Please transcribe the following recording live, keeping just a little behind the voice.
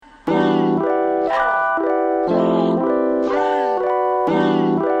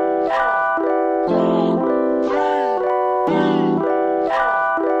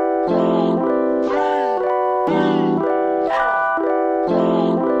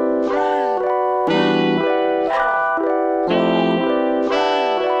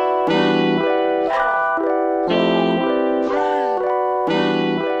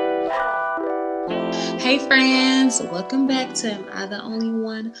friends, welcome back to Am I the Only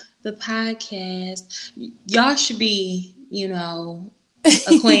One? The podcast. Y'all should be,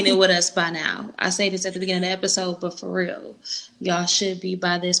 acquainted with us by now. I say this at the beginning of the episode, but for real, y'all should be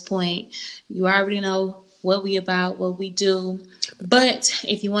by this point. You already know what we about, what we do. But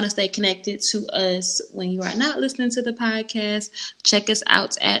if you want to stay connected to us when you are not listening to the podcast, check us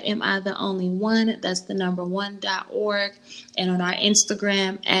out at Am I the Only One? That's the number 1.org. And on our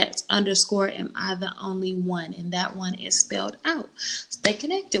Instagram at _ Am I the Only One? And that one is spelled out. Stay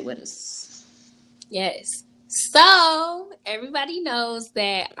connected with us. Yes. So everybody knows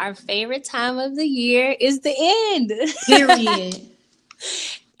that our favorite time of the year is the end. Period.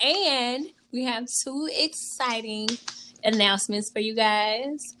 And we have two exciting announcements for you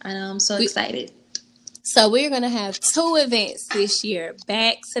guys. I know, I'm so excited. So we're going to have two events this year,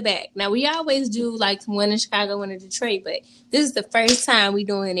 back to back. Now, we always do like one in Chicago, one in Detroit, but this is the first time we're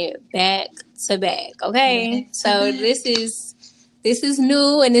doing it back to back, okay? So this is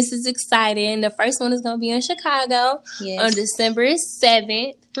new and this is exciting. The first one is going to be in Chicago on December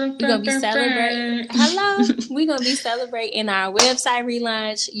 7th. We're going to be celebrating. We're going to be celebrating our website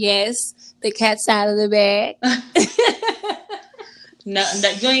relaunch. Yes, the cat's out of the bag. No,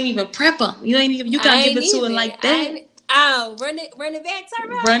 you ain't even prep them. You can't give it to it like that. Run it back,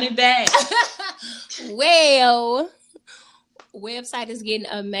 Tyrell. Run it back. Well, website is getting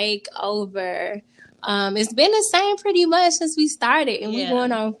a makeover. It's been the same pretty much since we started, and we're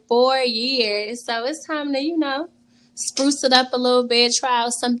going on 4 years. So it's time to, spruce it up a little bit, try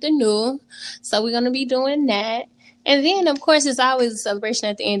out something new. So we're going to be doing that. And then, of course, it's always a celebration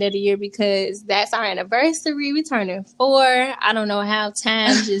at the end of the year because that's our anniversary. We're turning 4. I don't know how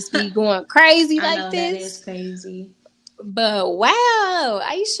time just be going crazy like this. That is crazy. But wow,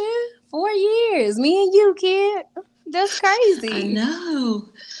 Aisha, 4 years. Me and you, kid. That's crazy. I know.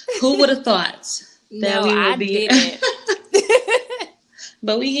 Who would have thought that we would be? Didn't.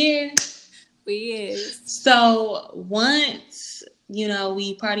 But we here. We is. So once,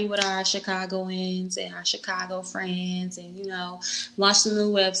 we party with our Chicagoans and our Chicago friends and, launch the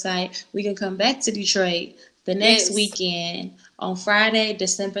new website, we can come back to Detroit the next weekend on Friday,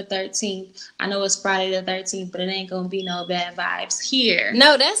 December 13th. I know it's Friday the 13th, but it ain't going to be no bad vibes here.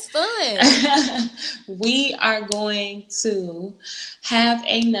 No, that's fun. We are going to have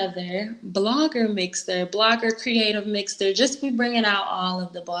another blogger creative mixer. Just be bringing out all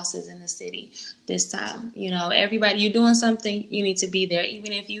of the bosses in the city this time. Everybody, you're doing something, you need to be there.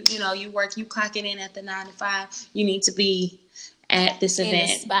 Even if you clocking in at the 9 to 5, you need to be at this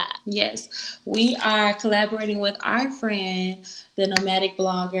event. Yes. We are collaborating with our friend, the nomadic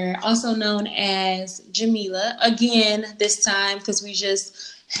blogger, also known as Jamila. Again, this time, because we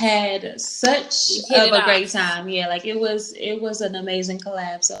just had such a great time. Yeah, it was an amazing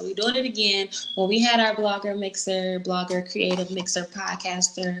collab. So we're doing it again. When we had our blogger, creative mixer,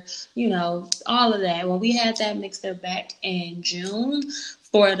 podcaster, all of that. When we had that mixer back in June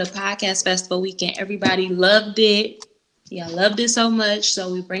for the podcast festival weekend, everybody loved it. Yeah, I loved it so much. So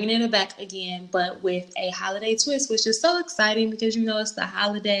we're bringing it back again, but with a holiday twist, which is so exciting because, it's the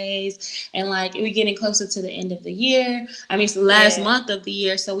holidays and we're getting closer to the end of the year. I mean, it's the last month of the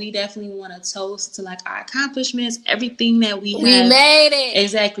year. So we definitely want to toast to our accomplishments, everything that we have. We made it.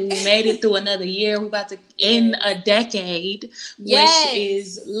 Exactly. We made it through another year. We're about to end a decade, which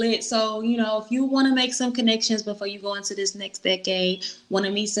is lit. So, if you want to make some connections before you go into this next decade, want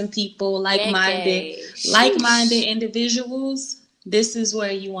to meet some people, like-minded individuals, this is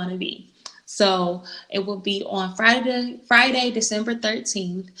where you want to be. So it will be on Friday, December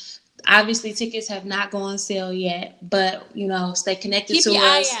 13th. Obviously, tickets have not gone on sale yet, but stay connected Keep to your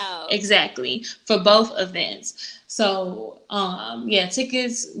us. eye out. Exactly, for both events. So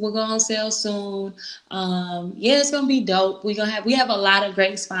tickets will go on sale soon. It's gonna be dope. We have a lot of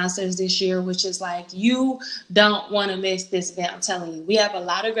great sponsors this year, which is you don't want to miss this event. I'm telling you, we have a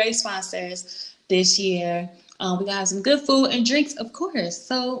lot of great sponsors this year. We got some good food and drinks, of course.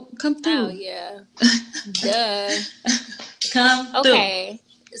 So come through. Oh yeah, duh. Come through. Okay.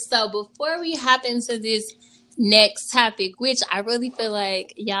 So before we hop into this next topic, which I really feel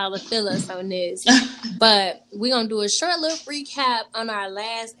like y'all will feel us on this, but we're going to do a short little recap on our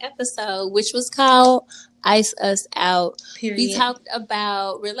last episode, which was called Ice Us Out. Period. We talked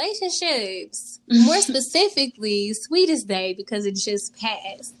about relationships, more specifically Sweetest Day, because it just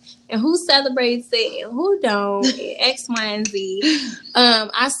passed, and who celebrates it and who don't, X, Y, and Z.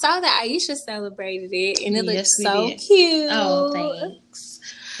 I saw that Aisha celebrated it, and it looked so cute. Oh, thanks.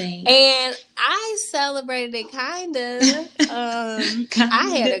 And I celebrated it kind of. I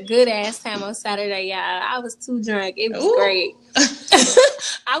had a good ass time on Saturday, y'all. I was too drunk. It was great.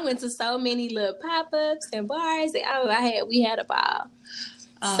 I went to so many little pop-ups and bars. And we had a ball.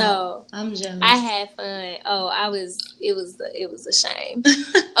 So I'm jealous. I had fun. It was a shame.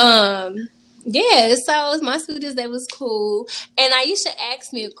 Yeah, so my students, that was cool. And Aisha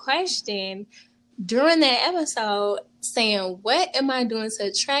asked me a question during that episode saying, what am I doing to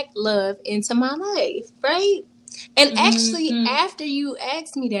attract love into my life? Right? And actually, after you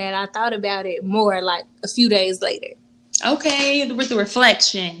asked me that, I thought about it more like a few days later. Okay, with the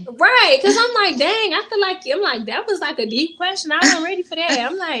reflection. Right, because I'm like, dang, I'm like, that was like a deep question. I wasn't ready for that.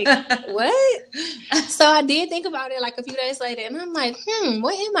 I'm like, what? So I did think about it like a few days later, and I'm like,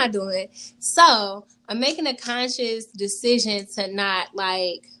 what am I doing? So I'm making a conscious decision to not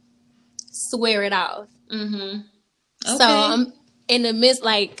like swear it off. Okay. So I'm in the midst,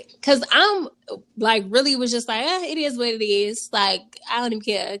 like, because I'm like really was just like, it is what it is. Like, I don't even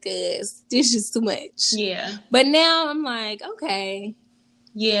care because this is too much. Yeah. But now I'm like, okay.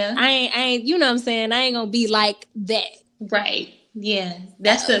 Yeah. I ain't, you know what I'm saying? I ain't gonna be like that. Right. Yeah.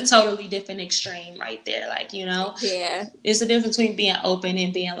 That's a totally different extreme right there. Like, you know, yeah, it's the difference between being open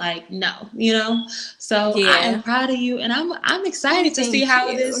and being like, no, you know? So yeah. I am proud of you, and I'm excited to see how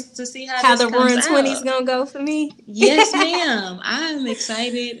this the Roaring 20s gonna go for me. Yes, ma'am. I'm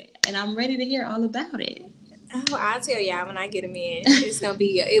excited and I'm ready to hear all about it. Oh, I'll tell y'all when I get them in. It's gonna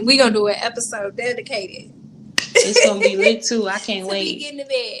be we're gonna do an episode dedicated. It's gonna be lit too. I can't wait. Be getting to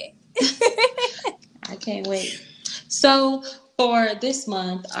bed. I can't wait. So for this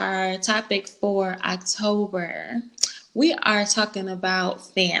month, our topic for October, we are talking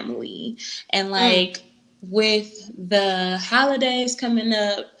about family. And like with the holidays coming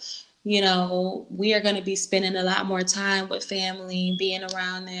up, you know, we are going to be spending a lot more time with family, being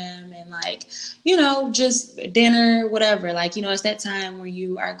around them, and like, you know, just dinner, whatever. Like, you know, it's that time where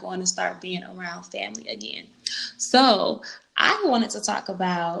you are going to start being around family again. So I wanted to talk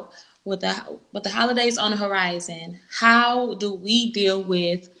about, with the holidays on the horizon, how do we deal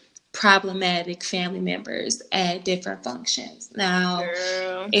with problematic family members at different functions? Now,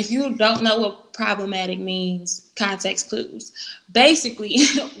 if you don't know what problematic means, context clues. Basically,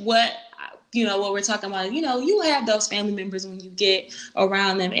 what we're talking about, you know, you have those family members when you get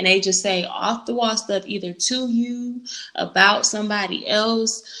around them and they just say off the wall stuff either to you, about somebody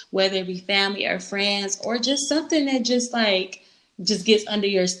else, whether it be family or friends, or just something that just gets under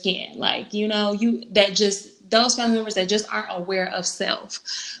your skin. Like, you know, those family members that just aren't aware of self.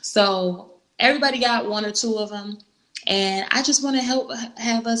 So everybody got one or two of them. And I just want to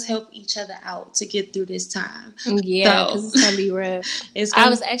have us help each other out to get through this time. Yeah, because it's going to be rough. It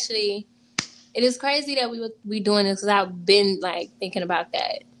is crazy that we doing this because I've been like thinking about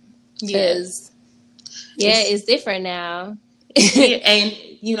that. Because, it's different now. And,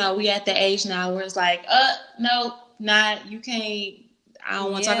 you know, we at the age now where it's like, no, not, you can't, I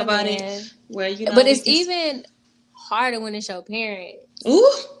don't want to talk about it. Where, you know, but it's even harder when it's your parents.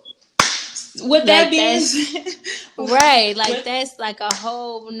 Ooh. With that being right, like that's like a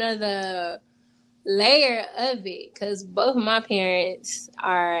whole nother layer of it. Because both of my parents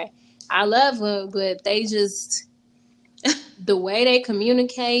I love them, but they just, the way they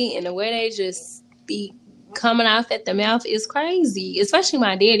communicate and the way they just be coming off at the mouth is crazy. Especially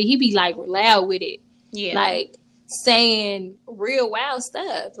my daddy, he be like loud with it. Yeah, like saying real wild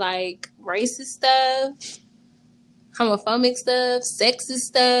stuff, like racist stuff, homophobic stuff, sexist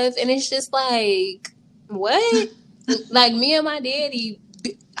stuff, and it's just like, what? Like, me and my daddy,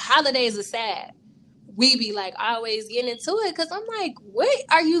 holidays aside, we be like always getting into it because I'm like, what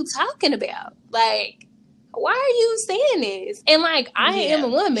are you talking about? Like, why are you saying this? And like, I am a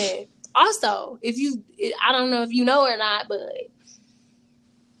woman. Also, I don't know if you know or not, but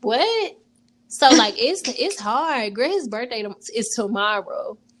what? So like, it's hard. Greg's birthday is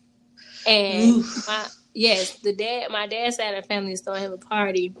tomorrow, and my dad's side of the family is throwing him a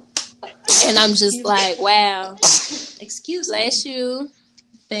party, and I'm just like, wow. Excuse me. Bless you.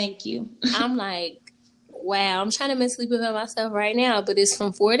 Thank you. I'm like, wow. I'm trying to mentally prepare myself right now, but it's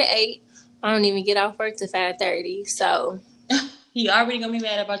from 4 to 8. I don't even get off work till 5:30. So he already gonna be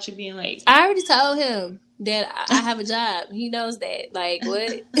mad about you being late. I already told him that I have a job. He knows that. Like,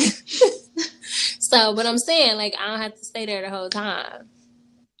 what? So, but I'm saying, like, I don't have to stay there the whole time.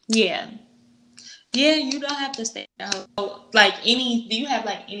 Yeah. Yeah, you don't have to stay there. Like, do you have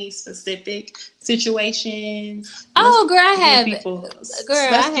like any specific situations? Oh, girl, I have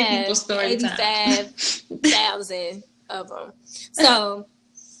 85,000 of them. So,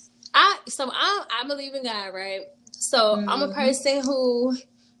 I believe in God, right? So I'm a person who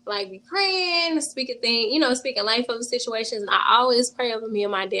like be praying, speaking life over situations. And I always pray over me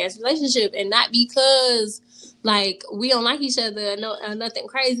and my dad's relationship, and not because like we don't like each other, nothing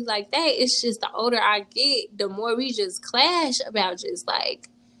crazy like that. It's just the older I get, the more we just clash about just like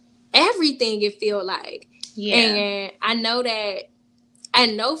everything. It feel like, and I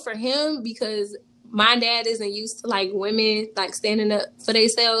know for him, because my dad isn't used to like women like standing up for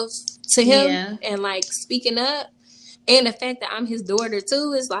themselves to him and like speaking up. And the fact that I'm his daughter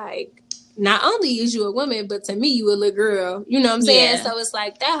too is like, not only is you a woman, but to me you a little girl. You know what I'm saying? So it's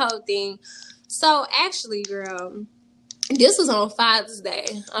like that whole thing. So actually, girl, this was on Father's Day.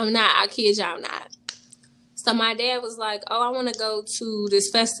 I kid y'all not. So my dad was like, oh, I want to go to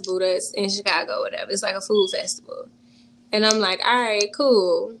this festival that's in Chicago or whatever. It's like a food festival. And I'm like, all right,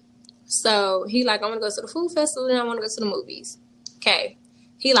 cool. So he like, I want to go to the food festival and I want to go to the movies. Okay.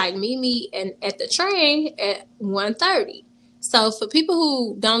 He like, meet me at the train at 1:30. So for people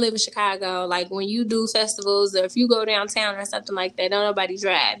who don't live in Chicago, like when you do festivals or if you go downtown or something like that, don't nobody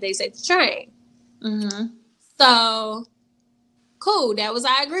drive. They take the train. Mm-hmm. So, cool. That was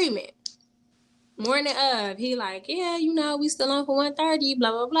our agreement. Morning of, he like, yeah, we still on for 1:30,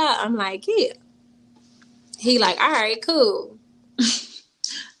 blah, blah, blah. I'm like, yeah. He like, all right, cool.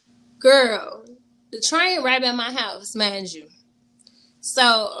 Girl, the train right by my house, mind you.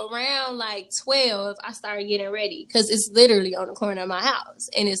 So around like 12, I started getting ready because it's literally on the corner of my house.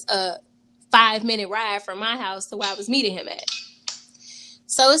 And it's a 5-minute ride from my house to where I was meeting him at.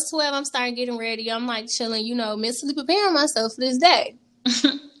 So it's 12, I'm starting getting ready. I'm like chilling, mentally preparing myself for this day.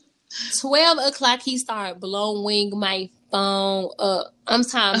 12 o'clock, he started blowing my phone up. I'm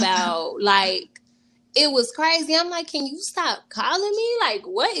talking about like, it was crazy. I'm like, can you stop calling me? Like,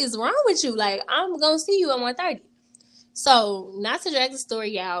 what is wrong with you? Like, I'm going to see you at 1:30. So, not to drag the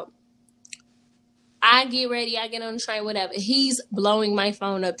story out, I get ready, I get on the train, whatever. He's blowing my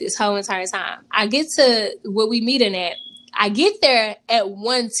phone up this whole entire time. I get to where we meeting at. I get there at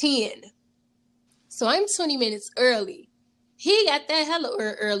 1:10. So, I'm 20 minutes early. He got that hella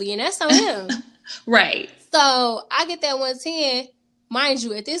early, and that's on him. Right. So, I get that 1:10. Mind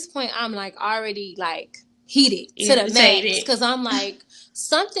you, at this point, I'm like already like heated to the max because I'm like,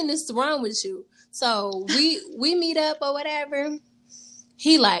 something is wrong with you. So we meet up or whatever.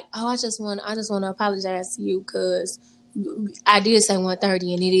 He like, oh, I just want to apologize to you because I did say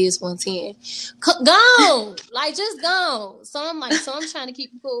 1:30 and it is 1:10. Gone, like just gone. So I'm like, I'm trying to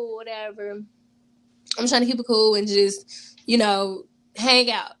keep it cool, whatever. I'm trying to keep it cool and just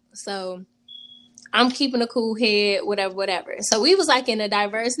hang out. So I'm keeping a cool head, whatever. So we was like in a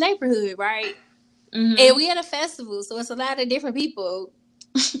diverse neighborhood, right? Mm-hmm. And we had a festival, so it's a lot of different people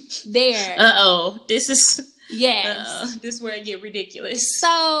there. This is where it get ridiculous.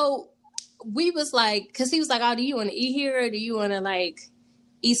 So we was like, because he was like, oh, do you want to eat here or do you want to like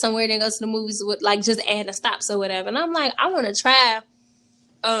eat somewhere and then go to the movies with like just add a stops or whatever? And I'm like, I want to try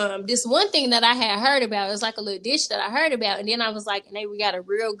this one thing that I had heard about. It was like a little dish that I heard about. And then I was like, hey, we got a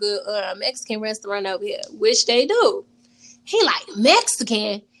real good Mexican restaurant over here, which they do. He like,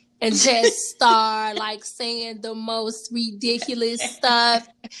 Mexican? And just start like saying the most ridiculous stuff,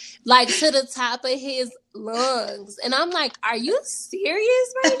 like to the top of his lungs. And I'm like, are you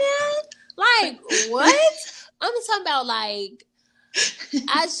serious right now? Like, what? I'm talking about like,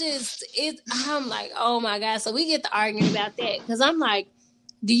 I'm like, oh my God. So we get to arguing about that. Cause I'm like,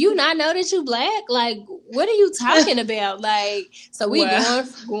 do you not know that you black? Like, what are you talking about? Like, so we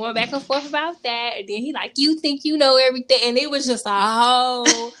going back and forth about that. And then he like, you think you know everything. And it was just a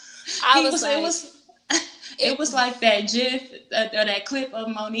whole... It was like that GIF or that clip of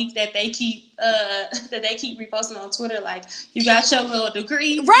Monique that they keep reposting on Twitter. Like, you got your little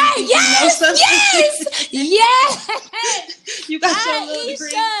degree, right? Yes, yes. You got your little degree.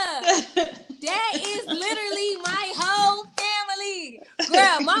 That is literally my whole family.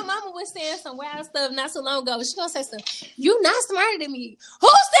 Girl, my mama was saying some wild stuff not so long ago. She gonna say something. You not smarter than me. Who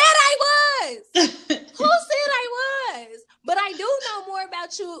said I was? Who said I was? But I do know more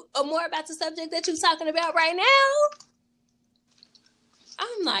about you, or more about the subject that you're talking about right now.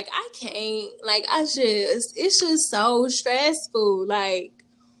 I'm like, I can't. Like, it's just so stressful. Like,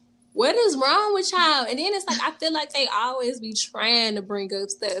 what is wrong with y'all? And then it's like, I feel like they always be trying to bring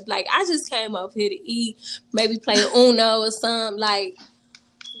up stuff. Like, I just came up here to eat, maybe play Uno or something. Like,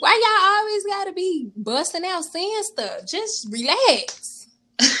 why y'all always gotta be busting out saying stuff? Just relax.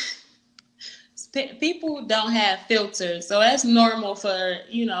 People don't have filters, so that's normal for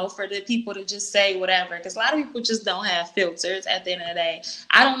the people to just say whatever, because a lot of people just don't have filters at the end of the day.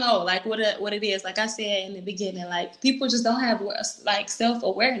 I don't know like what it is. Like I said in the beginning, like people just don't have like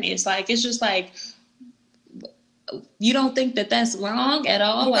self-awareness. Like it's just like, you don't think that that's wrong at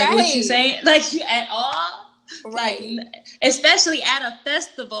all? Like what you Right. saying? Like at all? Right. Like, especially at a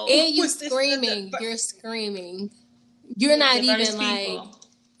festival. And you with this screaming. You're screaming. You're not diverse even like, people.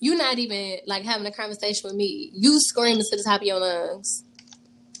 you're not even like having a conversation with me. You screaming to the top of your lungs.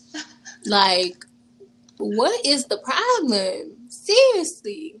 Like, what is the problem?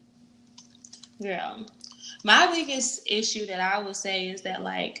 Seriously. Yeah. My biggest issue that I would say is that,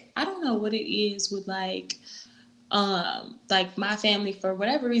 like, I don't know what it is with like my family. For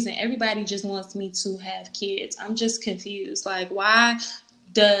whatever reason, everybody just wants me to have kids. I'm just confused. Like, why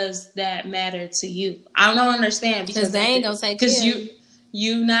does that matter to you? I don't understand, because they ain't gonna take because care.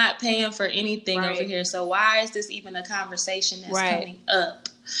 you not paying for anything Right. over here. So why is this even a conversation that's Right. coming up?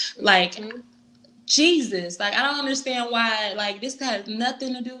 Like, Jesus, like, I don't understand why, like, this has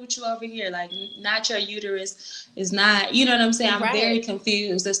nothing to do with you over here. Like, not your uterus is not, you know what I'm saying? I'm Right. very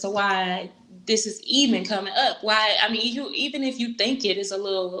confused as to why this is even coming up. Why? I mean, you, even if you think it is a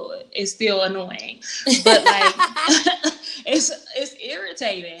little, it's still annoying, but like, it's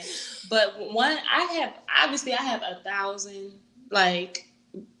irritating. But I have 1,000 like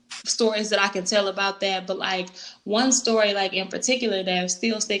stories that I can tell about that, but like one story like in particular that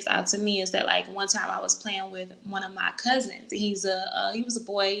still sticks out to me is that, like, one time I was playing with one of my cousins. He was a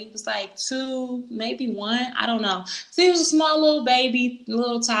boy. He was like 2, maybe 1, I don't know. So he was a small little baby,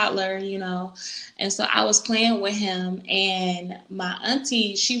 little toddler, you know. And so I was playing with him, and my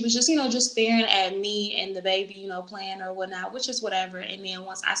auntie, she was just, you know, just staring at me and the baby, you know, playing or whatnot, which is whatever. And then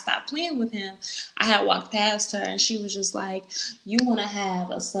once I stopped playing with him, I had walked past her, and she was just like, you want to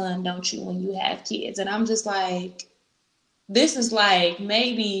have a son, don't you, when you have kids? And I'm just like, this is like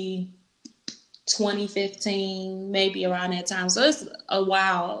maybe 2015, maybe around that time. So it's a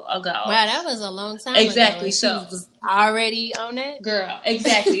while ago. Wow, that was a long time exactly ago. So she was already on that? Girl,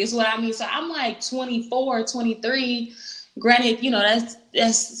 exactly. Is what I mean. So I'm like 24, 23. Granted, you know,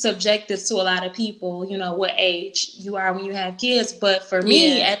 that's subjective to a lot of people, you know, what age you are when you have kids. But for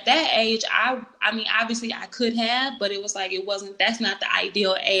me, at that age, I mean, obviously I could have, but it was like, that's not the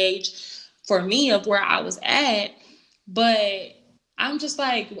ideal age for me of where I was at. But I'm just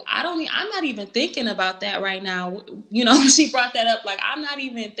like, I'm not even thinking about that right now. You know, she brought that up. Like, I'm not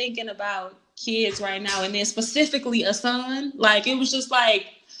even thinking about kids right now. And then specifically a son. Like, it was just like,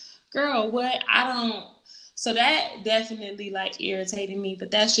 girl, what? So that definitely like irritated me.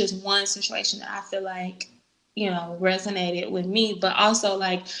 But that's just one situation that I feel like, you know, resonated with me. But also,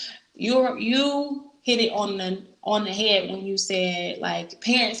 like, you hit it on the head when you said, like,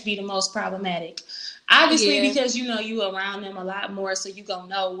 parents be the most problematic. Obviously, because, you know, you around them a lot more, so you gonna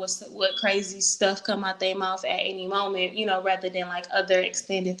know what crazy stuff come out their mouth at any moment, you know, rather than like other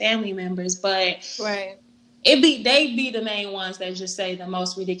extended family members. But right, they be the main ones that just say the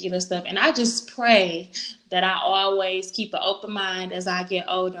most ridiculous stuff. And I just pray that I always keep an open mind as I get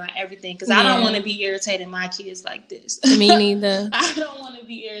older and everything, because I don't want to be irritating my kids like this. Me neither. I don't want to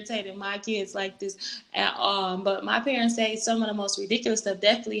be irritating my kids like this at all. But my parents say some of the most ridiculous stuff,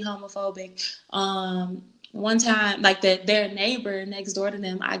 definitely homophobic. One time, like, their neighbor next door to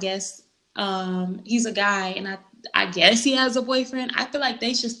them, I guess, he's a guy, and I guess he has a boyfriend. I feel like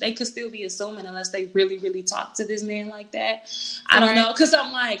they could still be assuming unless they really, really talk to this man like that. I don't know, because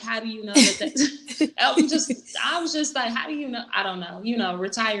I'm like, how do you know that? I was just like, how do you know? I don't know. You know,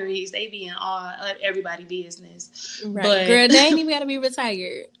 retirees, they be in all everybody business. Right, but girl, they ain't even gotta be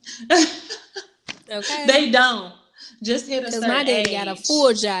retired. Okay, they don't. Just hit a certain age. Because my daddy got a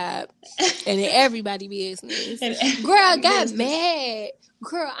full job and in everybody business. Girl, I got mad.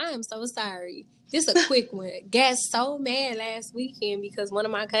 Girl, I am so sorry. This is a quick one. Got so mad last weekend because one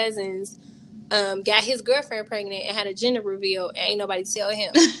of my cousins got his girlfriend pregnant and had a gender reveal, and ain't nobody tell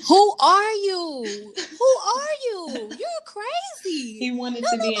him. Who are you? Who are you? You're crazy. He wanted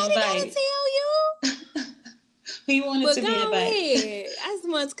to be invited. Nobody gotta tell you. He wanted to be invited. As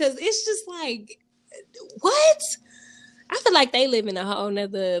much, because it's just like, what? I feel like they live in a whole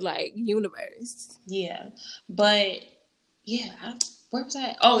nother like universe. Yeah, but yeah, where was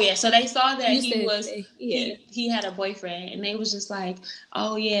I? Oh yeah, so they saw that he had a boyfriend, and they was just like,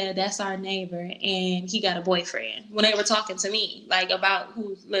 oh yeah, that's our neighbor, and he got a boyfriend. When they were talking to me, like, about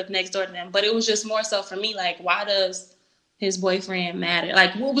who lived next door to them, but it was just more so for me, like, why does his boyfriend matter?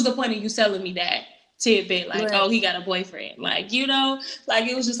 Like, what was the point of you telling me that tidbit? Like, right. Oh, he got a boyfriend. Like, you know, like,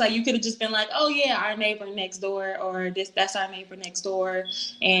 it was just like, you could have just been like, oh yeah, our neighbor next door, or that's our neighbor next door,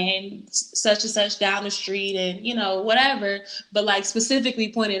 and such and such down the street, and, you know, whatever. But like,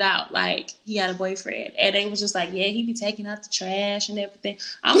 specifically pointed out, like, he had a boyfriend, and they was just like, yeah, he be taking out the trash and everything.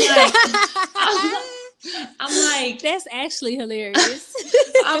 I'm like, that's actually hilarious.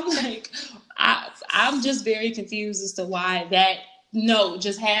 I'm like, I'm just very confused as to why that no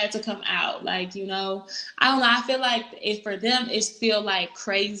just had to come out. Like, I don't know. I feel like if for them it's still like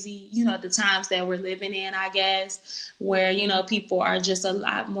crazy, the times that we're living in, I guess, where, people are just a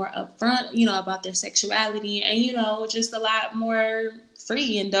lot more upfront, about their sexuality and, just a lot more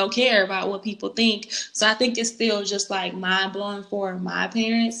free and don't care about what people think. So I think it's still just like mind blowing for my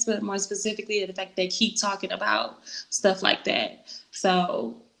parents, but more specifically the fact they keep talking about stuff like that.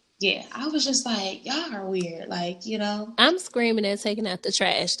 So yeah, I was just like, y'all are weird. Like, I'm screaming at taking out the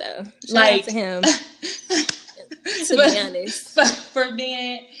trash though. Shout out like to him. To be honest, for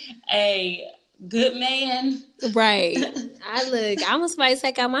being a good man. Right. I'm supposed to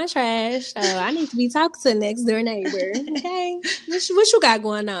take out my trash, so I need to be talking to the next door neighbor. Okay. What you got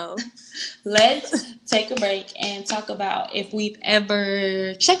going on? Let's take a break and talk about if we've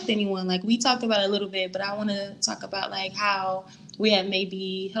ever checked anyone. Like, we talked about it a little bit, but I want to talk about like how we have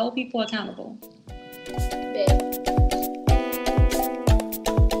maybe held people accountable.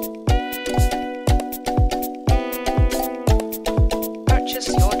 Purchase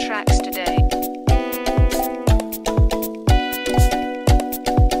your tracks today.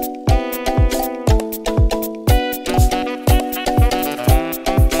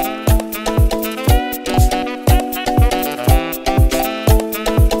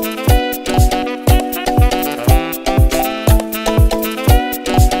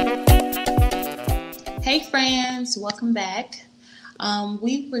 Hey friends, welcome back.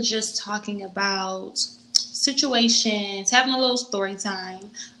 We were just talking about situations, having a little story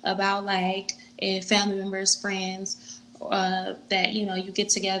time about like if family members, friends, that you get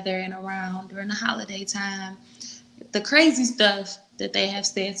together and around during the holiday time, the crazy stuff that they have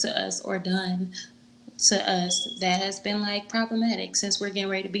said to us or done to us that has been like problematic since we're getting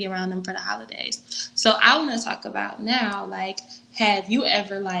ready to be around them for the holidays. So I want to talk about now, like, have you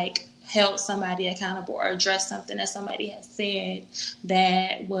ever like held somebody accountable or addressed something that somebody has said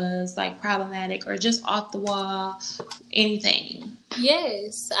that was like problematic or just off the wall, anything?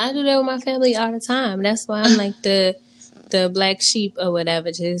 Yes, I do that with my family all the time. That's why I'm like the black sheep or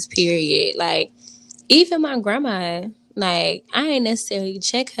whatever, just period. Like, even my grandma, like, I ain't necessarily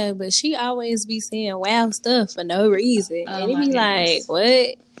check her, but she always be saying wild stuff for no reason. Oh, and it my be goodness. like,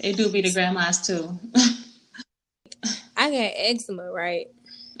 what? It do be the grandmas too. I got eczema, right?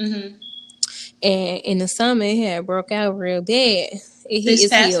 Mm-hmm. And in the summer, it had broke out real bad. This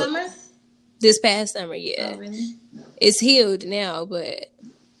past summer? This past summer, yeah. Oh, really? It's healed now, but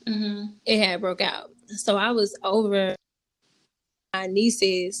Mm-hmm. it had broke out. So I was over my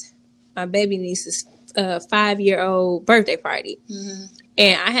baby niece's 5-year-old birthday party. Mm-hmm.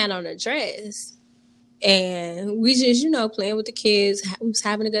 And I had on a dress. And we just, playing with the kids. We was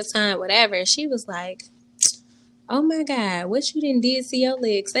having a good time, whatever. And she was like, oh my God, what you done did to your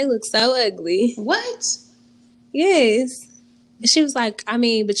legs? They look so ugly. What? Yes. And she was like, I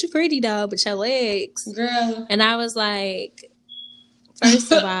mean, but you're pretty though, but your legs. Girl. And I was like,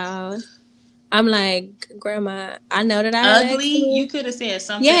 first of all, I'm like, Grandma, I know that I ugly. You could have said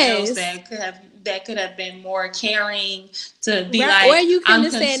something else that could have been more caring to be like, or you couldn't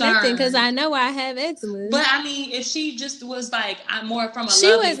have said nothing because I know I have eczema. But I mean, if she just was like, I'm more from a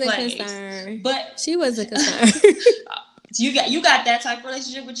loving place. Concerned. But she wasn't concerned. you got that type of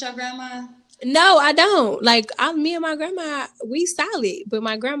relationship with your grandma? No, I don't. Like, me and my grandma, we solid, but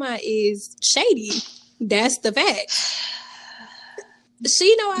my grandma is shady. That's the fact.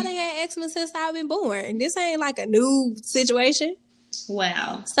 She know I done had eczema since I've been born. This ain't like a new situation.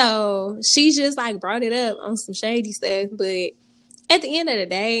 Wow. So she just like brought it up on some shady stuff. But at the end of the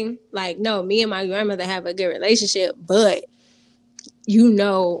day, like, no, me and my grandmother have a good relationship, but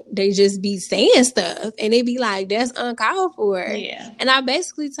they just be saying stuff and they be like, that's uncalled for. Yeah. And I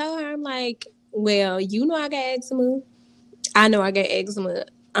basically told her, I'm like, well, I got eczema. I know I got eczema.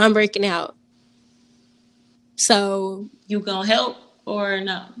 I'm breaking out. So you gonna help or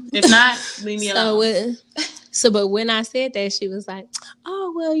no? If not, leave me alone. But when I said that, she was like,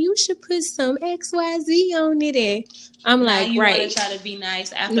 oh, well, you should put some XYZ on it. And I'm now like, you right. Want to try to be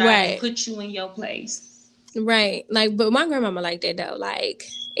nice after I put you in your place. Right. Like, but my grandmama like that, though. Like,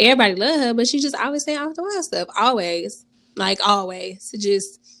 everybody love her, but she just always saying off the wall stuff. Always. Like, always.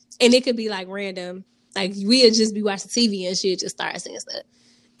 And it could be, like, random. Like, we'll just be watching TV and she'll just start saying stuff.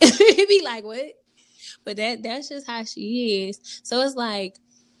 It'd be like, what? But that's just how she is. So it's like,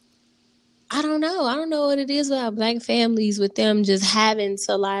 I don't know. I don't know what it is about black families with them just having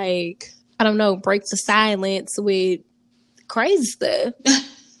to, like, I don't know, break the silence with crazy stuff.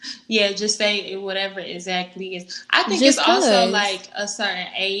 Yeah, just say whatever exactly is. I think it's Just also cause. like a certain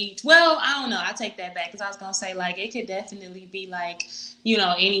age. Well, I don't know. I take that back because I was gonna say like it could definitely be like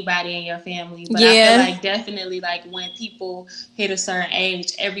anybody in your family, but I feel Yeah. like definitely like when people hit a certain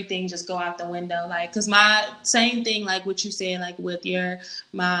age, everything just go out the window. Like, because my same thing like what you said like with your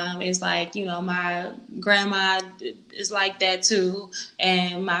mom is like my grandma is like that too,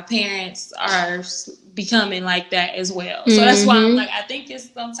 and my parents are becoming like that as well. So that's why I'm Mm-hmm. like, I think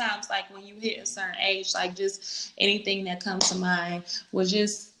it's sometimes like when you hit a certain age, like just anything that comes to mind will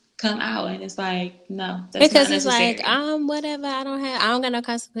just come out, and it's like, no, that's not Because it's like, necessary. whatever, I don't got no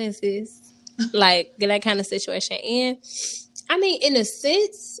consequences. Like that kind of situation. And I mean, in a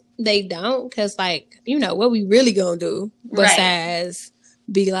sense, they don't, because like, what we really gonna do Right. besides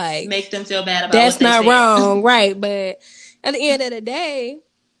be like, Make them feel bad about what that's they not said. wrong, right? But at the end of the day,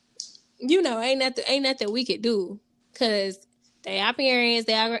 ain't nothing we could do, because they our parents,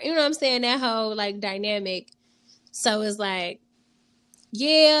 they are, what I'm saying, that whole like dynamic. So it's like,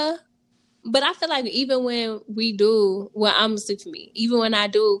 yeah. But I feel like even when we do, well, I'm speaking for me, even when I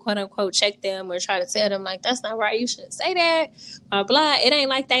do quote unquote check them or try to tell them like that's not right, you shouldn't say that, blah blah. It ain't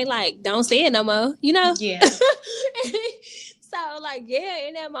like they like don't say it no more, Yeah. So like, yeah,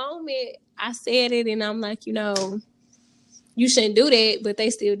 in that moment I said it, and I'm like, you shouldn't do that, but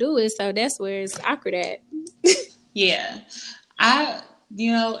they still do it. So that's where it's awkward at. Yeah.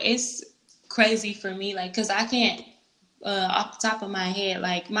 It's crazy for me, like, because I can't, off the top of my head,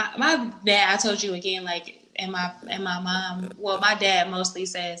 like, my dad, I told you again, like, and my mom, well, my dad mostly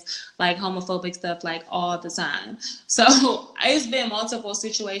says, like, homophobic stuff, like, all the time. So, it's been multiple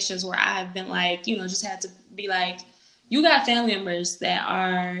situations where I've been, like, just had to be like, you got family members that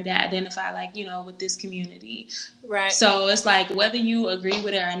identify, like, with this community. Right. So it's like whether you agree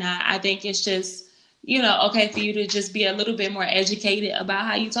with it or not, I think it's just, okay for you to just be a little bit more educated about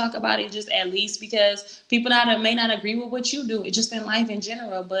how you talk about it, just at least because people may not agree with what you do. It's just in life in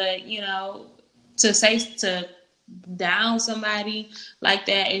general. But, to down somebody like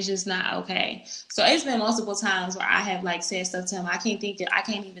that is just not okay. So it's been multiple times where I have like said stuff to him. I can't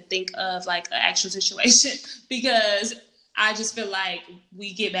even think of like an actual situation because I just feel like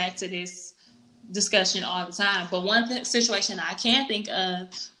we get back to this discussion all the time. But one situation I can think of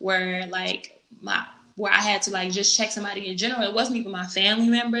where like where I had to like just check somebody in general, it wasn't even my family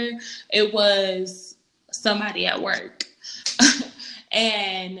member, it was somebody at work.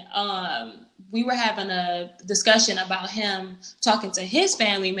 And we were having a discussion about him talking to his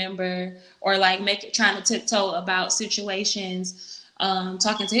family member or like trying to tiptoe about situations,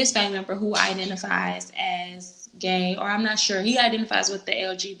 talking to his family member who identifies as gay, or I'm not sure, he identifies with the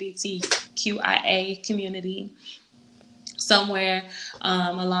LGBTQIA community somewhere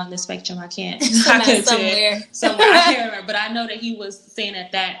along the spectrum. I can't Somewhere. I can't remember, but I know that he was saying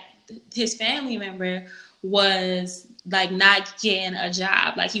that his family member was like not getting a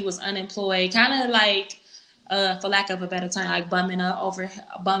job, like he was unemployed, kind of like for lack of a better term, like bumming off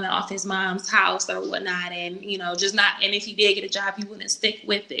his mom's house or whatnot, and just not. And if he did get a job, he wouldn't stick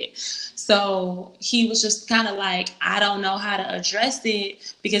with it. So he was just kind of like, I don't know how to address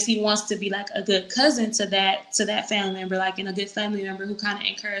it because he wants to be like a good cousin to that family member, like, and a good family member who kind of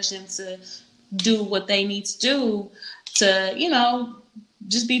encouraged them to do what they need to do to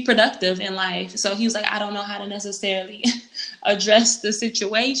just be productive in life. So he was like, I don't know how to necessarily address the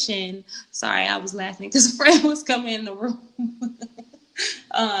situation. Sorry, I was laughing because a friend was coming in the room.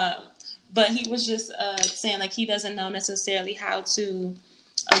 But he was just saying like he doesn't know necessarily how to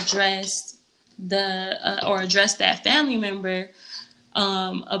address address that family member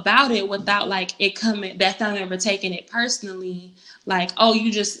about it without like it coming, that family member taking it personally, like, oh,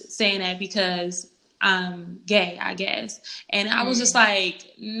 you just saying that because I'm gay, I guess. And I was just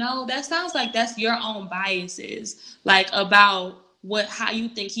like, no, that sounds like that's your own biases, like about how you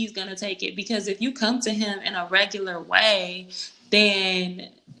think he's gonna take it. Because if you come to him in a regular way,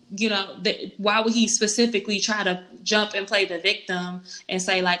 then why would he specifically try to jump and play the victim and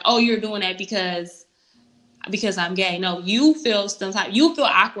say like, oh, you're doing that because I'm gay? No, you feel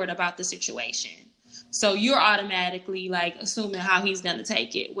awkward about the situation. So you're automatically like assuming how he's going to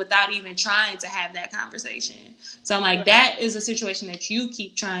take it without even trying to have that conversation. So I'm like, that is a situation that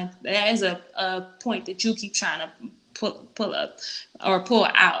is a point that you keep trying to pull up or pull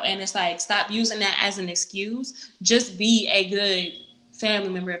out. And it's like, stop using that as an excuse. Just be a good family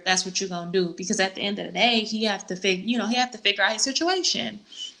member if that's what you're going to do. Because at the end of the day, he have to figure out his situation.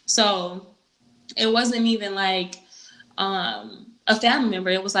 So it wasn't even like a a family member.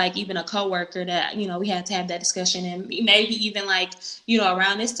 It was like even a coworker that, you know, we had to have that discussion. And maybe even like, you know,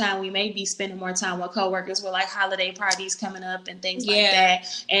 around this time we may be spending more time with coworkers with like holiday parties coming up and things like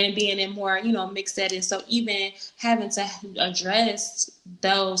that, and being in more, you know, mixed settings. So even having to address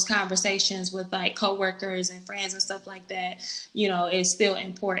those conversations with like coworkers and friends and stuff like that, you know, is still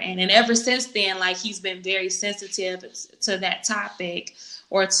important. And ever since then, like, he's been very sensitive to that topic,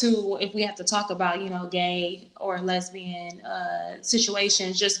 or to, if we have to talk about, you know, gay or lesbian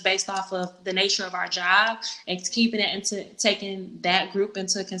situations, just based off of the nature of our job and keeping it into, taking that group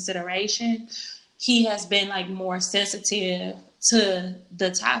into consideration, he has been like more sensitive to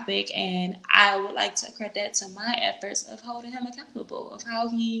the topic. And I would like to credit that to my efforts of holding him accountable of how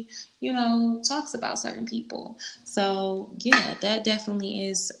he, you know, talks about certain people. So yeah, that definitely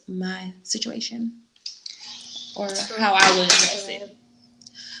is my situation, or how I would address it.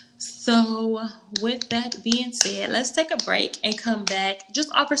 So with that being said, let's take a break and come back. Just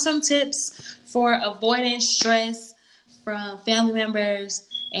offer some tips for avoiding stress from family members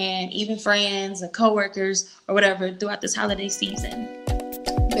and even friends and coworkers or whatever throughout this holiday season.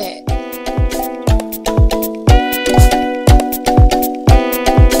 Bet.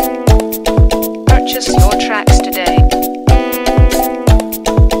 Purchase your tracks today.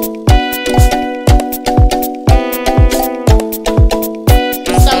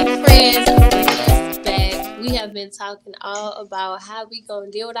 Been talking all about how we gonna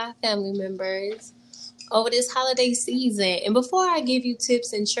deal with our family members over this holiday season. And before I give you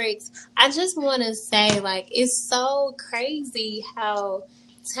tips and tricks, I just want to say, like, it's so crazy how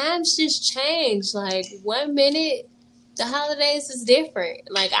times just change. Like, 1 minute the holidays is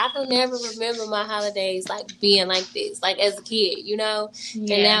different. Like, I don't ever remember my holidays like being like this, like as a kid, you know.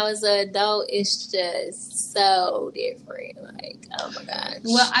 Yeah. And now as an adult, it's just so different. Like, oh my gosh.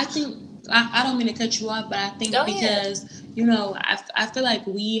 Well, I think I don't mean to cut you off, but I think because, you know, I feel like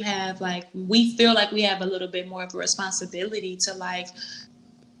we feel like we have a little bit more of a responsibility to, like,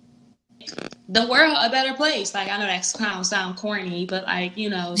 the world a better place. Like, I know that sound corny, but, like, you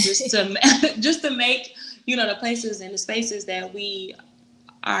know, just to make, you know, the places and the spaces that we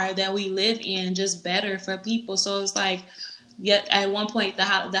live in just better for people. So it's like, yet at one point the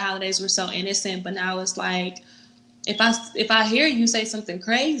holidays were so innocent, but now it's like, if I hear you say something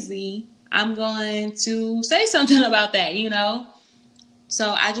crazy, I'm going to say something about that, you know?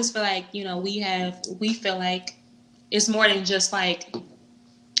 So I just feel like, you know, we feel like it's more than just like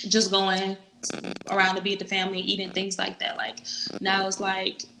just going around to be with the family, eating, things like that. Like, now it's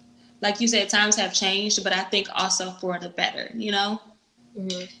like you said, times have changed, but I think also for the better, you know?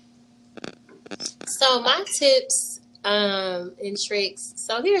 Mm-hmm. So my tips and tricks.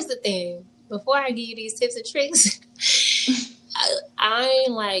 So here's the thing. Before I give you these tips and tricks, I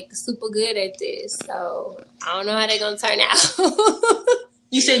ain't like super good at this, so I don't know how they're gonna turn out.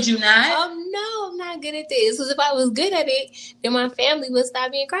 You said you not? No, I'm not good at this. Because if I was good at it, then my family would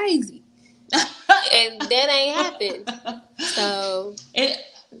stop being crazy, and that ain't happened. So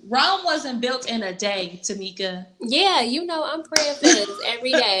Rome wasn't built in a day, Tamika. Yeah, you know, I'm praying for us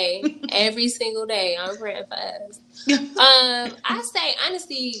every day, every single day. I'm praying for us. I say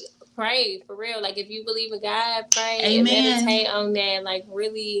honestly, pray for real. Like, if you believe in God, pray. Amen. And meditate on that. Like,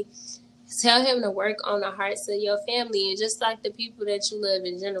 really tell him to work on the hearts of your family and just like the people that you love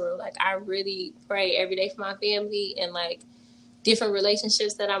in general. Like, I really pray every day for my family and like different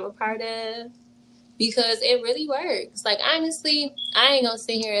relationships that I'm a part of, because it really works. Like, honestly, I ain't gonna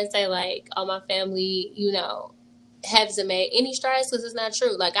sit here and say like, oh, my family, you know, hasn't made any strides, because it's not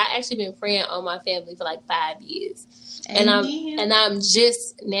true. Like, I actually been praying on my family for like 5 years. And I'm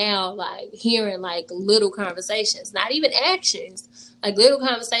just now like hearing like little conversations, not even actions, like little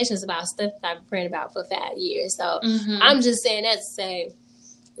conversations about stuff that I've been praying about for 5 years. So I'm just saying that to say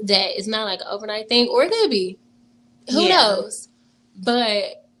that it's not like an overnight thing, or it could be. Who knows?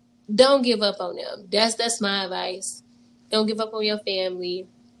 But don't give up on them. That's my advice. Don't give up on your family.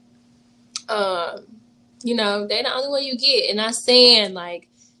 You know, they're the only one you get. And not saying like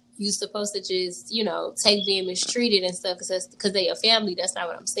you're supposed to just, you know, take being mistreated and stuff because they're your family. That's not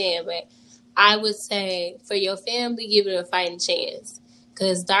what I'm saying. But I would say for your family, give it a fighting chance.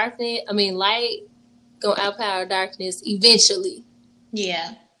 Because light gonna outpower darkness eventually.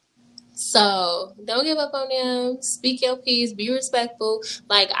 Yeah. So don't give up on them. Speak your piece. Be respectful.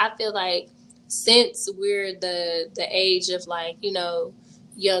 Like, I feel like since we're the age of like, you know,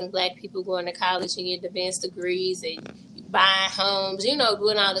 young Black people going to college and getting advanced degrees and buying homes, you know,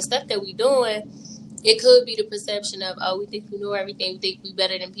 doing all the stuff that we doing, it could be the perception of, oh, we think we know everything, we think we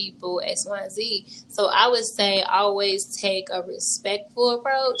better than people, X, Y, and Z. So I would say always take a respectful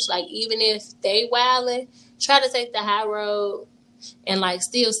approach. Like, even if they wildin', try to take the high road and like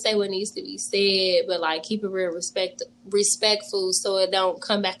still say what needs to be said, but like keep it real respectful, so it don't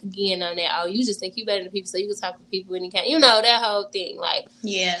come back again on that. Oh, you just think you better than people, so you can talk to people when you can. You know, that whole thing. Like,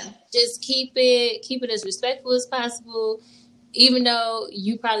 Yeah. just keep it as respectful as possible. Even though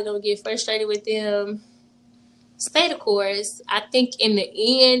you probably don't get frustrated with them, stay the course. I think in the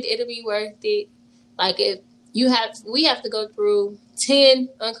end it'll be worth it. Like if we have to go through 10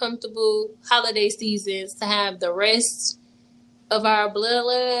 uncomfortable holiday seasons to have the rest of our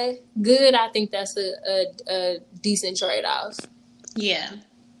bloodline good. I think that's a decent trade-off. Yeah.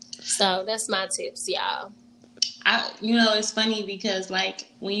 So that's my tips, y'all. It's funny because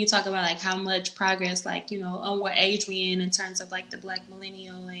like when you talk about like how much progress, like, on what age we in terms of like the Black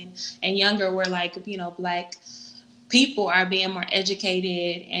millennial and younger, where like, Black people are being more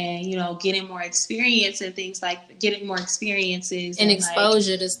educated and, getting more experience and things, like getting more experiences and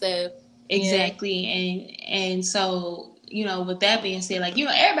exposure to stuff. Exactly. Yeah. And so, with that being said, like,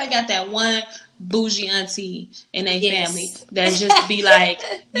 everybody got that one bougie auntie in their family that just be like,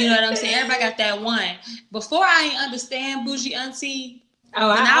 you know what I'm saying? Everybody got that one. Before I ain't understand bougie auntie.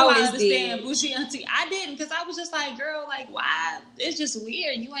 Oh, now I understand bougie auntie. I didn't, because I was just like, girl, like, why? It's just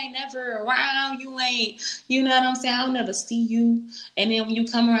weird. You ain't never around. You ain't, you know what I'm saying? I'll never see you. And then when you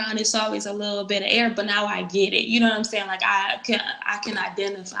come around, it's always a little bit of air. But now I get it. You know what I'm saying? Like I can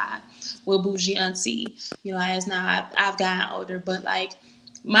identify with bougie auntie. As now I've gotten older. But like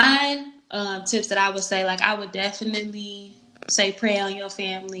my tips that I would say, like I would definitely say pray on your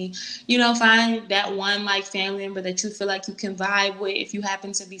family. Find that one like family member that you feel like you can vibe with if you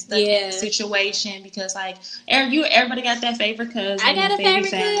happen to be stuck in a situation, because like everybody got that favorite cousin. I got a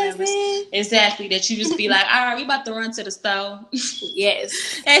favorite cousin. Exactly, that you just be like, all right, we about to run to the store. Yes.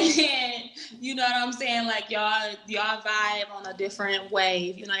 And then you know what I'm saying, like y'all vibe on a different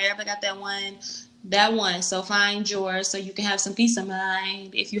wave. Everybody got that one. So find yours so you can have some peace of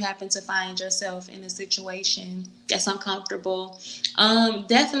mind if you happen to find yourself in a situation that's uncomfortable.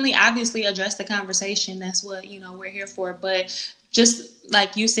 Definitely, obviously, address the conversation. That's what, we're here for. But just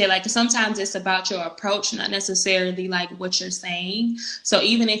like you said, like sometimes it's about your approach, not necessarily like what you're saying. So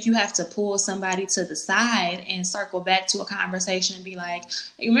even if you have to pull somebody to the side and circle back to a conversation and be like,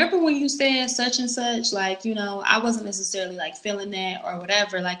 remember when you said such and such, like, I wasn't necessarily like feeling that or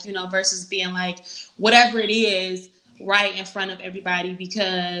whatever, like, versus being like whatever it is right in front of everybody,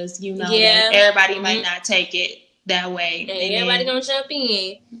 because, that everybody might not take it that way. And everybody gonna jump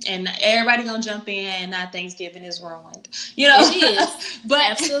in. And everybody gonna jump in, and now Thanksgiving is ruined. It is. But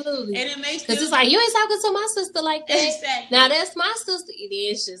absolutely. And it makes, because it's like, you ain't talking to my sister like that. Exactly. Now that's my sister. It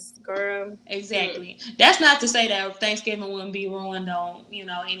is just, girl. Exactly. That's not to say that Thanksgiving wouldn't be ruined on,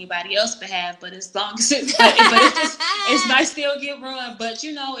 anybody else's behalf, but as long as it might still get ruined. But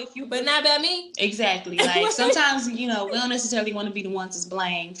but not about me. Exactly. Like sometimes, we don't necessarily want to be the ones that's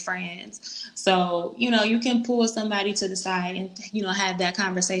blamed friends. So, you can pull somebody to the side and, have that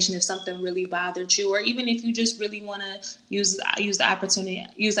conversation if something really bothered you, or even if you just really want to use the opportunity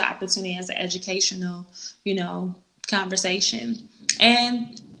as an educational, conversation.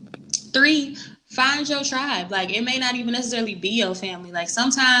 And 3, find your tribe. Like it may not even necessarily be your family. Like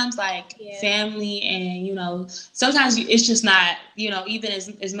sometimes like family and, sometimes it's just not, even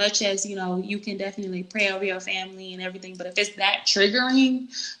as much as, you can definitely pray over your family and everything. But if it's that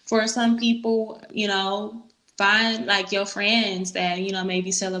triggering for some people, find like your friends that, may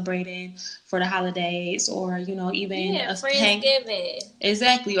be celebrating for the holidays, or, even Friendsgiving.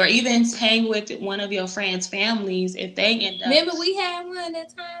 Exactly. Or even hang with one of your friends' families if they end up. Remember we had one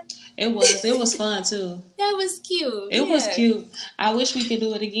that time? It was fun too. That was cute. It was cute. I wish we could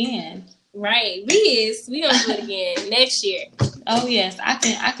do it again. Right. We gonna do it again next year. Oh yes, I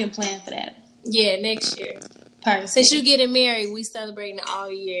can plan for that. Yeah, next year. Perfect. Since you getting married, we celebrating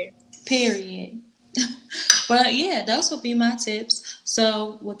all year. Period. But yeah, those would be my tips.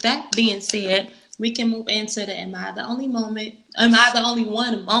 So with that being said, we can move into the Am I the Only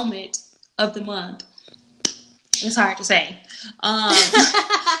One moment of the month? It's hard to say.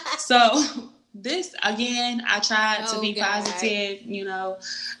 So this again, I tried to be positive.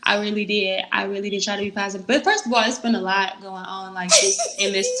 I really did try to be positive. But first of all, it's been a lot going on like this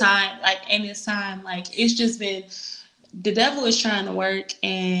in this time. Like it's just been. The devil is trying to work,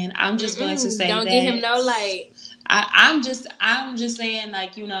 and I'm just going to say don't that. Give him no light. I'm just saying,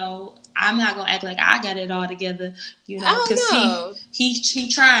 like, I'm not gonna act like I got it all together, because he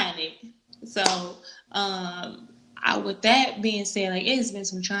trying it. So, with that being said, like it has been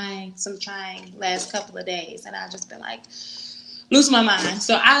some trying last couple of days, and I just been like losing my mind.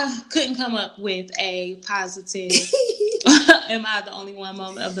 So I couldn't come up with a positive. Am I the only one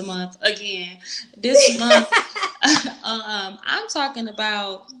moment of the month again? This month. I'm talking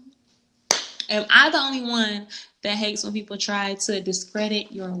about, am I the only one that hates when people try to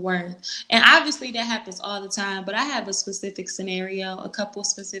discredit your worth? And obviously that happens all the time, but I have a couple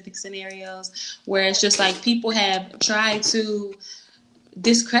specific scenarios where it's just like people have tried to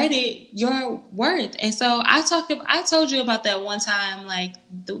discredit your worth. And so I told you about that one time, like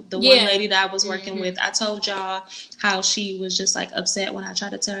the one lady that I was working with. I told y'all how she was just like upset when I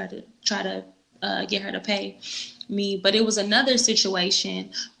tried to tell her to try to get her to pay me. But it was another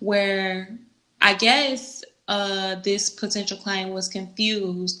situation where I guess this potential client was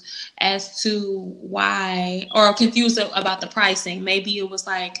confused as to why, or confused about the pricing. Maybe it was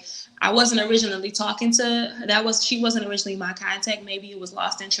like, I wasn't originally talking to, she wasn't originally my contact. Maybe it was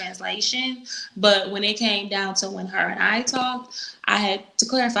lost in translation. But when it came down to when her and I talked, I had to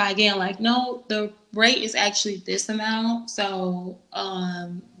clarify again, like, no, the rate is actually this amount. So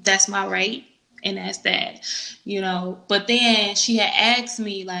that's my rate. And that's that, But then she had asked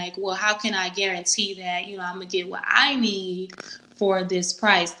me, like, well, how can I guarantee that, I'm going to get what I need for this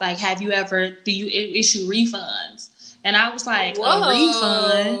price? Like, do you issue refunds? And I was like, whoa. A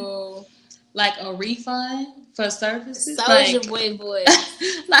refund? Like a refund for services? Soldier boy.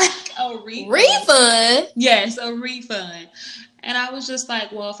 Like a refund? Refund? Yes, a refund. And I was just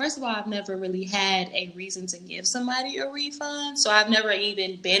like, well, first of all, I've never really had a reason to give somebody a refund. So I've never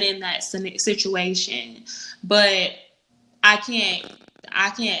even been in that situation. But I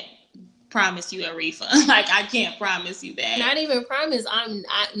can't promise you a refund. Like, I can't promise you that. Not even promise.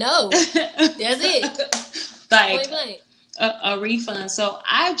 No. That's it. Like, a refund. So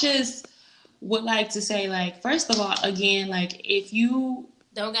I just would like to say, like, first of all, again, like, if you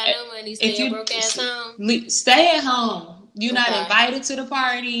don't got no money, stay at broke ass home. Stay at home. You're not invited to the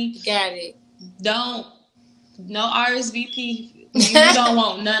party. Got it. No RSVP. You don't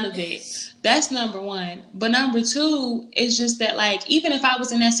want none of it. That's number one. But number two, it's just that, like, even if I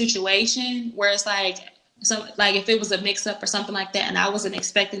was in that situation where it's like, if it was a mix up or something like that, and I wasn't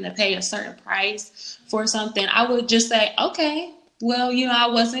expecting to pay a certain price for something, I would just say, okay, well, I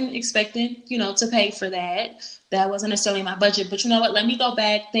wasn't expecting, to pay for that. That wasn't necessarily my budget, but you know what? Let me go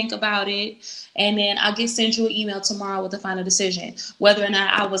back, think about it, and then I'll send you an email tomorrow with the final decision. Whether or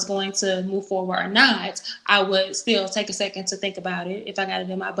not I was going to move forward or not, I would still take a second to think about it if I got it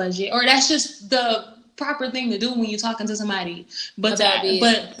in my budget. Or that's just the proper thing to do when you're talking to somebody.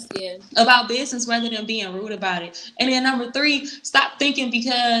 About business rather than being rude about it. And then number three, stop thinking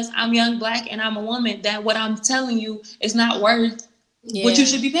because I'm young, black, and I'm a woman that what I'm telling you is not worth what you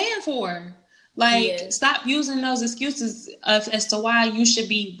should be paying for. Like, stop using those excuses as to why you should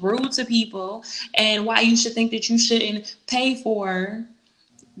be rude to people and why you should think that you shouldn't pay for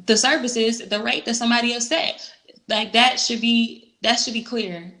the services, the rate that somebody has set. Like, that should be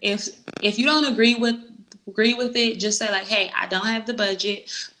clear. If you don't agree with it, just say, like, hey, I don't have the budget,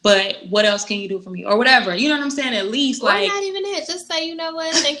 but what else can you do for me, or whatever, you know what I'm saying? At least, like, not even that, just say, you know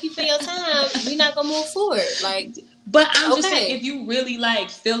what, thank you for your time, we're not gonna move forward. Like, but I'm just saying, if you really, like,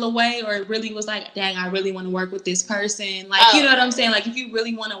 feel away, or it really was like, dang, I really want to work with this person, like, you know what I'm saying? Like, if you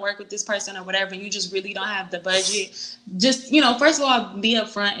really want to work with this person or whatever, and you just really don't have the budget, just, first of all, be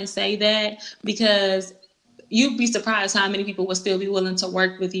upfront and say that, because you'd be surprised how many people would still be willing to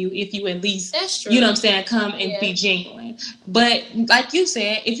work with you if you at least, you know what I'm saying, come and be genuine. But like you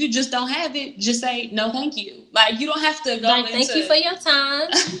said, if you just don't have it, just say, no, thank you. Like, you don't have to go like, thank you for your time.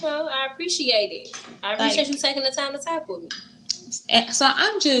 I appreciate it. I appreciate you taking the time to talk with me. So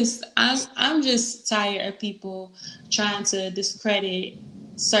I'm just tired of people trying to discredit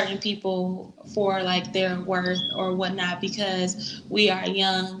certain people for, like, their worth or whatnot, because we are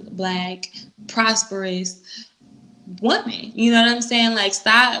young, black, prosperous women. You know what I'm saying? Like,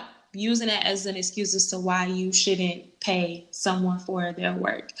 stop using it as an excuse as to why you shouldn't pay someone for their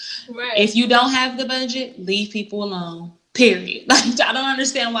work. Right. If you don't have the budget, leave people alone. Period. Like, I don't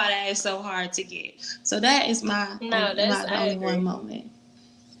understand why that is so hard to get. So that is my only one moment.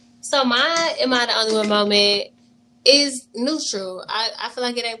 So my am I the only one moment is neutral. I feel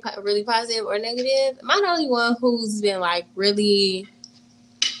like it ain't really positive or negative. Am I the only one who's been, like, really,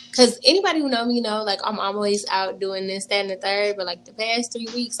 because anybody who know me know, like, I'm always out doing this, that, and the third. But, like, the past 3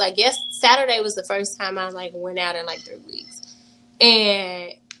 weeks, like, Saturday was the first time I, like, went out in, like, 3 weeks.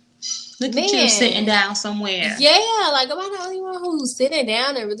 And look at you sitting down somewhere. Yeah, like, am I the only one who's sitting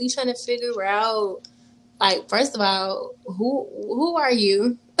down and really trying to figure out, like, first of all, who are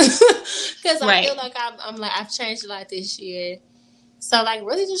you? Because I feel like I've changed a lot this year. So, like,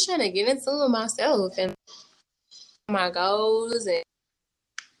 really just trying to get into myself and my goals and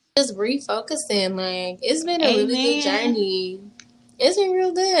just refocusing. Like, it's been a really good journey. It's been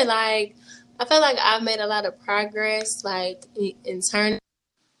real good. Like, I feel like I've made a lot of progress, like in turn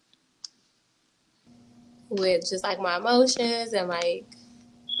with just like my emotions and like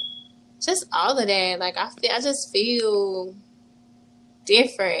just all of that. Like I just feel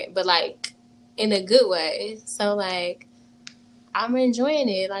different, but like in a good way. So like I'm enjoying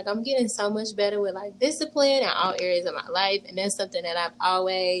it. Like I'm getting so much better with like discipline in all areas of my life, and that's something that I've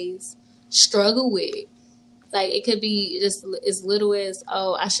always struggled with. Like it could be just as little as,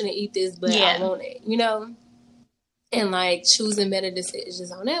 oh, I shouldn't eat this, but I want it, you know? And like choosing better decisions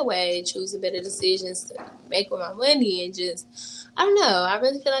on that way, choosing better decisions to make with my money, and just I don't know. I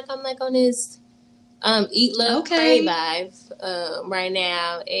really feel like I'm like on this eat, love, pray vibe right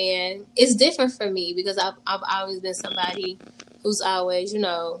now, and it's different for me because I've always been somebody who's always, you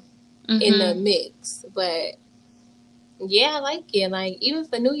know, in the mix. But yeah, I like it. Like even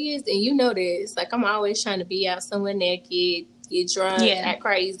for New Year's, and you know this, like I'm always trying to be out somewhere naked, get drunk, act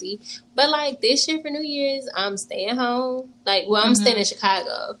crazy. But like this year for New Year's, I'm staying home. Like, well, I'm staying in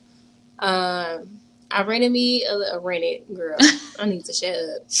Chicago. I rented me a rented girl. I need to shut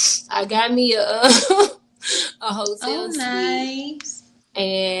up. I got me a hotel suite, nice.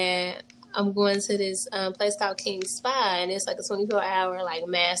 And I'm going to this place called King Spa, and it's like a 24-hour like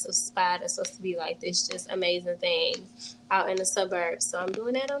massive spa that's supposed to be like this just amazing thing out in the suburbs. So I'm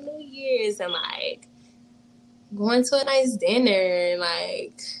doing that on New Year's and like going to a nice dinner and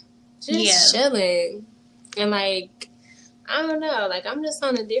like just chilling and like I don't know, like I'm just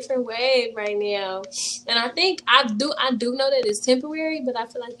on a different wave right now, and I think I do know that it's temporary, but I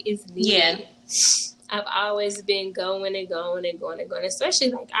feel like it's needed. I've always been going and going and going and going,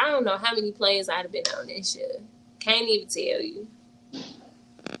 especially like I don't know how many planes I'd have been on this year. Can't even tell you.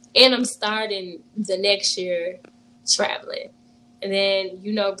 And I'm starting the next year traveling. And then,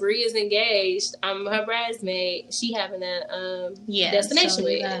 you know, Bree is engaged. I'm her bridesmaid. She having a destination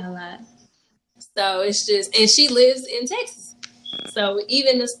wedding. So it's just, and she lives in Texas. So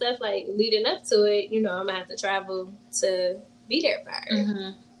even the stuff like leading up to it, you know, I'm going to have to travel to be there for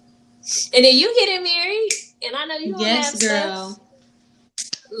her. And then you getting married, and I know you don't have stuff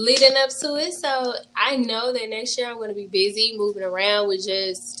leading up to it. So I know that next year I'm going to be busy moving around with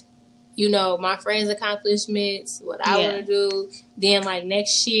just, you know, my friends' accomplishments, what I want to do. Then like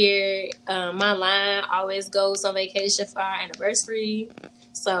next year, my line always goes on vacation for our anniversary.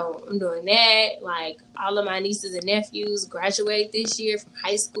 So I'm doing that. Like all of my nieces and nephews graduate this year from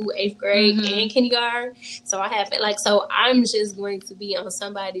high school, 8th grade and kindergarten. So I have like, so I'm just going to be on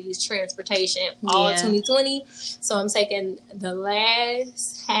somebody's transportation all 2020. So I'm taking the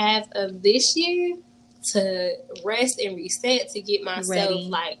last half of this year to rest and reset to get myself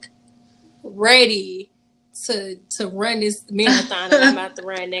like ready to run this marathon that I'm about to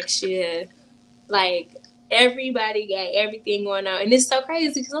run next year. Like, everybody got everything going on. And it's so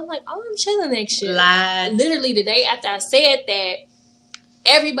crazy because I'm like, oh, I'm chilling next year. Literally the day after I said that,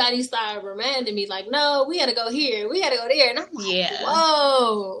 everybody started reminding me, like, no, we got to go here. We got to go there. And I'm like,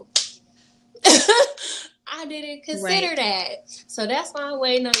 whoa. I didn't consider that. So that's why I'm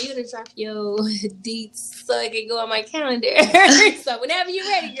waiting on you to drop your deets so I can go on my calendar. So whenever you're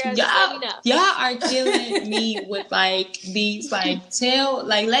ready, girl, just let me know. Y'all are killing me with like these like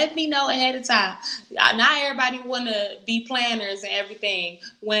let me know ahead of time. Not everybody want to be planners and everything.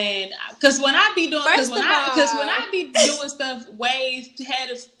 Because when I be doing stuff way ahead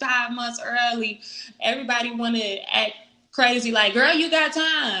of 5 months early, everybody want to act crazy. Like, girl, you got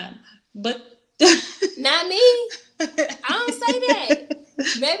time, but. Not me. I don't say that.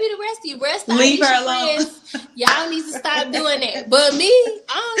 Maybe the rest of leave her alone. Friends, y'all need to stop doing that. But me, I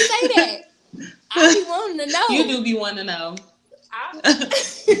don't say that. I be wanting to know. You do be wanting to know.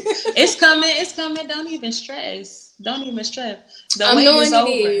 It's coming. Don't even stress. The wait is over.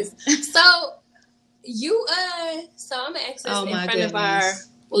 It is. So you so I'm gonna ask this in front of our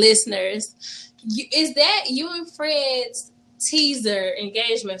listeners. Is that you and Fred's teaser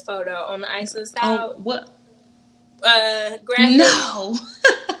engagement photo on the Iceland Style? What? Graphic? No.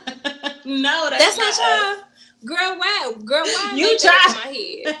 No, that's not y'all. Girl, why? You tried. My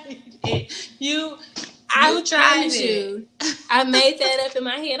head. I tried it. I made that up in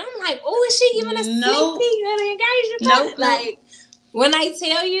my head. I'm like, oh, is she giving us sneak peek of the engagement photo? Nope. Like, when I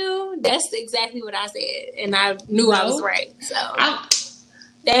tell you, that's exactly what I said, and I knew I was right. So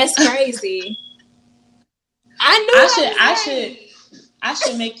that's crazy. I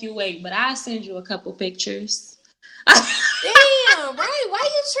should make you wait, but I'll send you a couple pictures. Damn, right? Why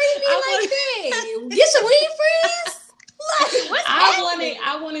you treat me like that? Get some weed friends? Like, what's happening?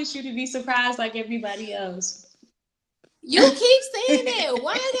 I wanted you to be surprised like everybody else. You keep saying that.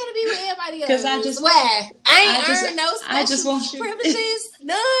 Why I gotta be with everybody else? Because I ain't earned no special privileges.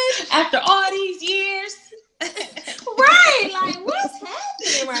 None. After all these years. Right, like what's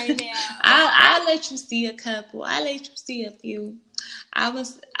happening right now? I'll let you see a couple. I'll let you see a few.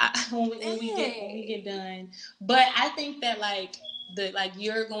 When we get done. But I think that like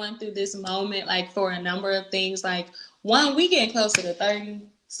you're going through this moment like for a number of things. Like one, we getting closer to 30.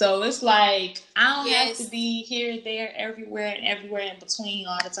 So it's like I don't have to be here, there, everywhere, and everywhere in between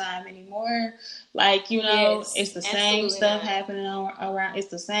all the time anymore. Like, it's the same stuff happening around. It's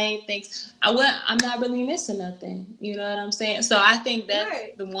the same things. I'm not really missing nothing. You know what I'm saying? So I think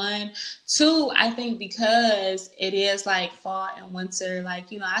that's the one. Two, I think because it is like fall and winter, like,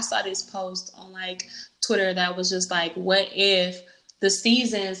 I saw this post on like Twitter that was just like, what if the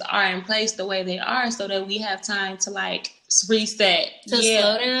seasons are in place the way they are so that we have time to like reset,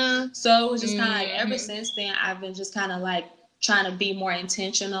 slow down. So it was just kind of like ever since then I've been just kind of like trying to be more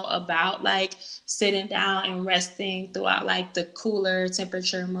intentional about like sitting down and resting throughout like the cooler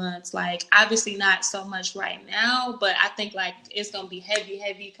temperature months. Like obviously not so much right now, but I think like it's gonna be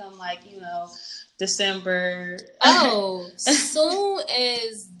heavy come like December. Oh, soon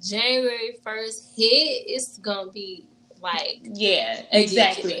as January 1st hit, it's gonna be like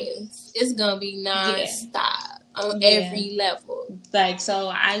exactly. It's gonna be nonstop on every level. Like so,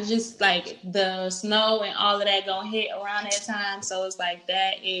 I just like the snow and all of that gonna hit around that time. So it's like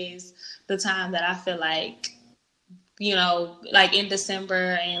that is the time that I feel like like in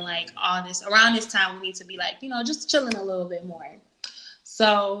December and like around this time we need to be like just chilling a little bit more.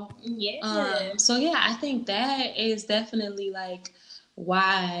 So I think that is definitely like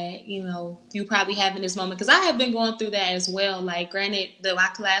why you probably having this moment, because I have been going through that as well. Like granted, my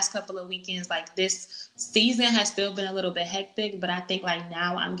last couple of weekends, like this season has still been a little bit hectic, but I think like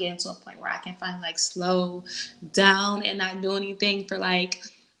now I'm getting to a point where I can finally like slow down and not do anything for like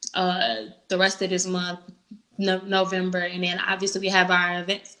the rest of this month, November, and then obviously we have our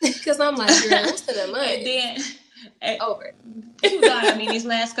events. Because I'm like, girl, what's to the month? And then over. I mean, these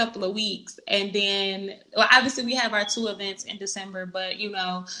last couple of weeks, and then obviously we have our 2 events in December, but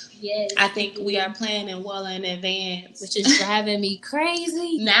I think we are planning well in advance, which is driving me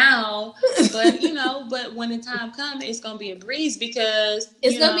crazy now. But but when the time comes, it's gonna be a breeze because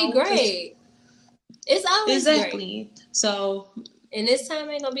it's gonna be great. It's always great. So. And this time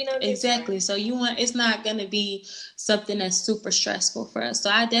ain't gonna be no different. Exactly. So it's not gonna be something that's super stressful for us.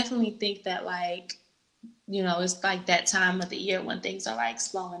 So I definitely think that like. It's like that time of the year when things are like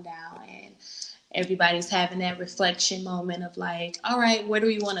slowing down and everybody's having that reflection moment of like, all right, where do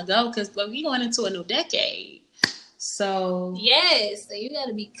we want to go? Because we're going into a new decade. So yes, so you got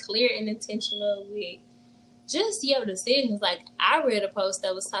to be clear and intentional with just your decisions. Like I read a post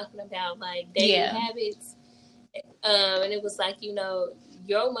that was talking about like daily habits, and it was like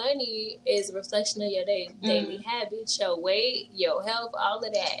your money is a reflection of your daily habits, your weight, your health, all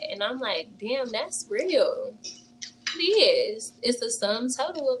of that. And I'm like, damn, that's real. It is. It's a sum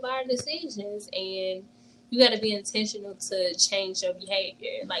total of our decisions. And you got to be intentional to change your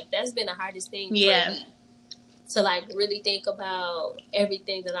behavior. Like, that's been the hardest thing for me. To, like, really think about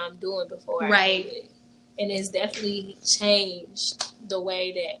everything that I'm doing before I do it. And it's definitely changed the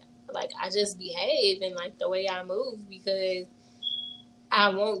way that, like, I just behave and, like, the way I move because I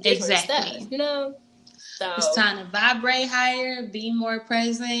want different stuff, So it's time to vibrate higher, be more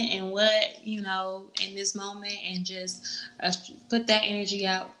present in what, in this moment, and just put that energy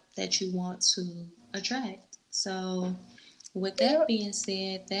out that you want to attract. So with that being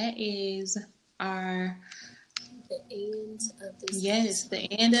said, that is the end of this. Yes, the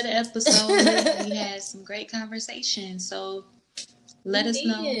end of the episode. We had some great conversations. So let us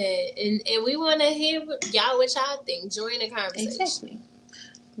know. And we want to hear what y'all think. Join the conversation. Exactly.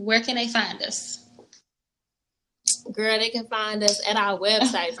 Where can they find us? Girl, they can find us at our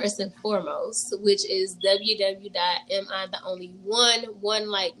website first and foremost, which is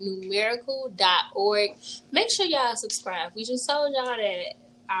www.mitheonlyone.org. Make sure y'all subscribe. We just told y'all that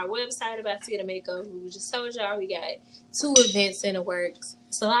our website about to get a makeover. We just told y'all we got 2 events in the works.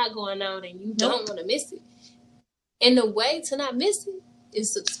 It's a lot going on and you don't want to miss it. And the way to not miss it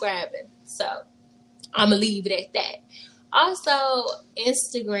is subscribing. So I'm going to leave it at that. Also,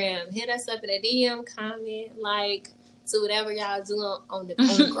 Instagram. Hit us up in a DM, comment, like, to whatever y'all do on the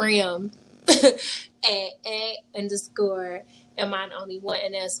gram. @_. Am I the only one?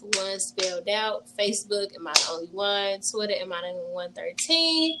 And that's 1 spelled out. Facebook, Am I the only one? Twitter, Am I the only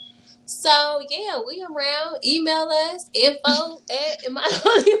 113? So, yeah, we around. Email us,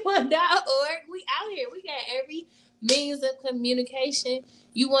 info@amitheonlyone.org. We out here. We got every means of communication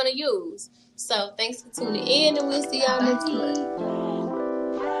you want to use. So thanks for tuning in, and we'll see y'all next month.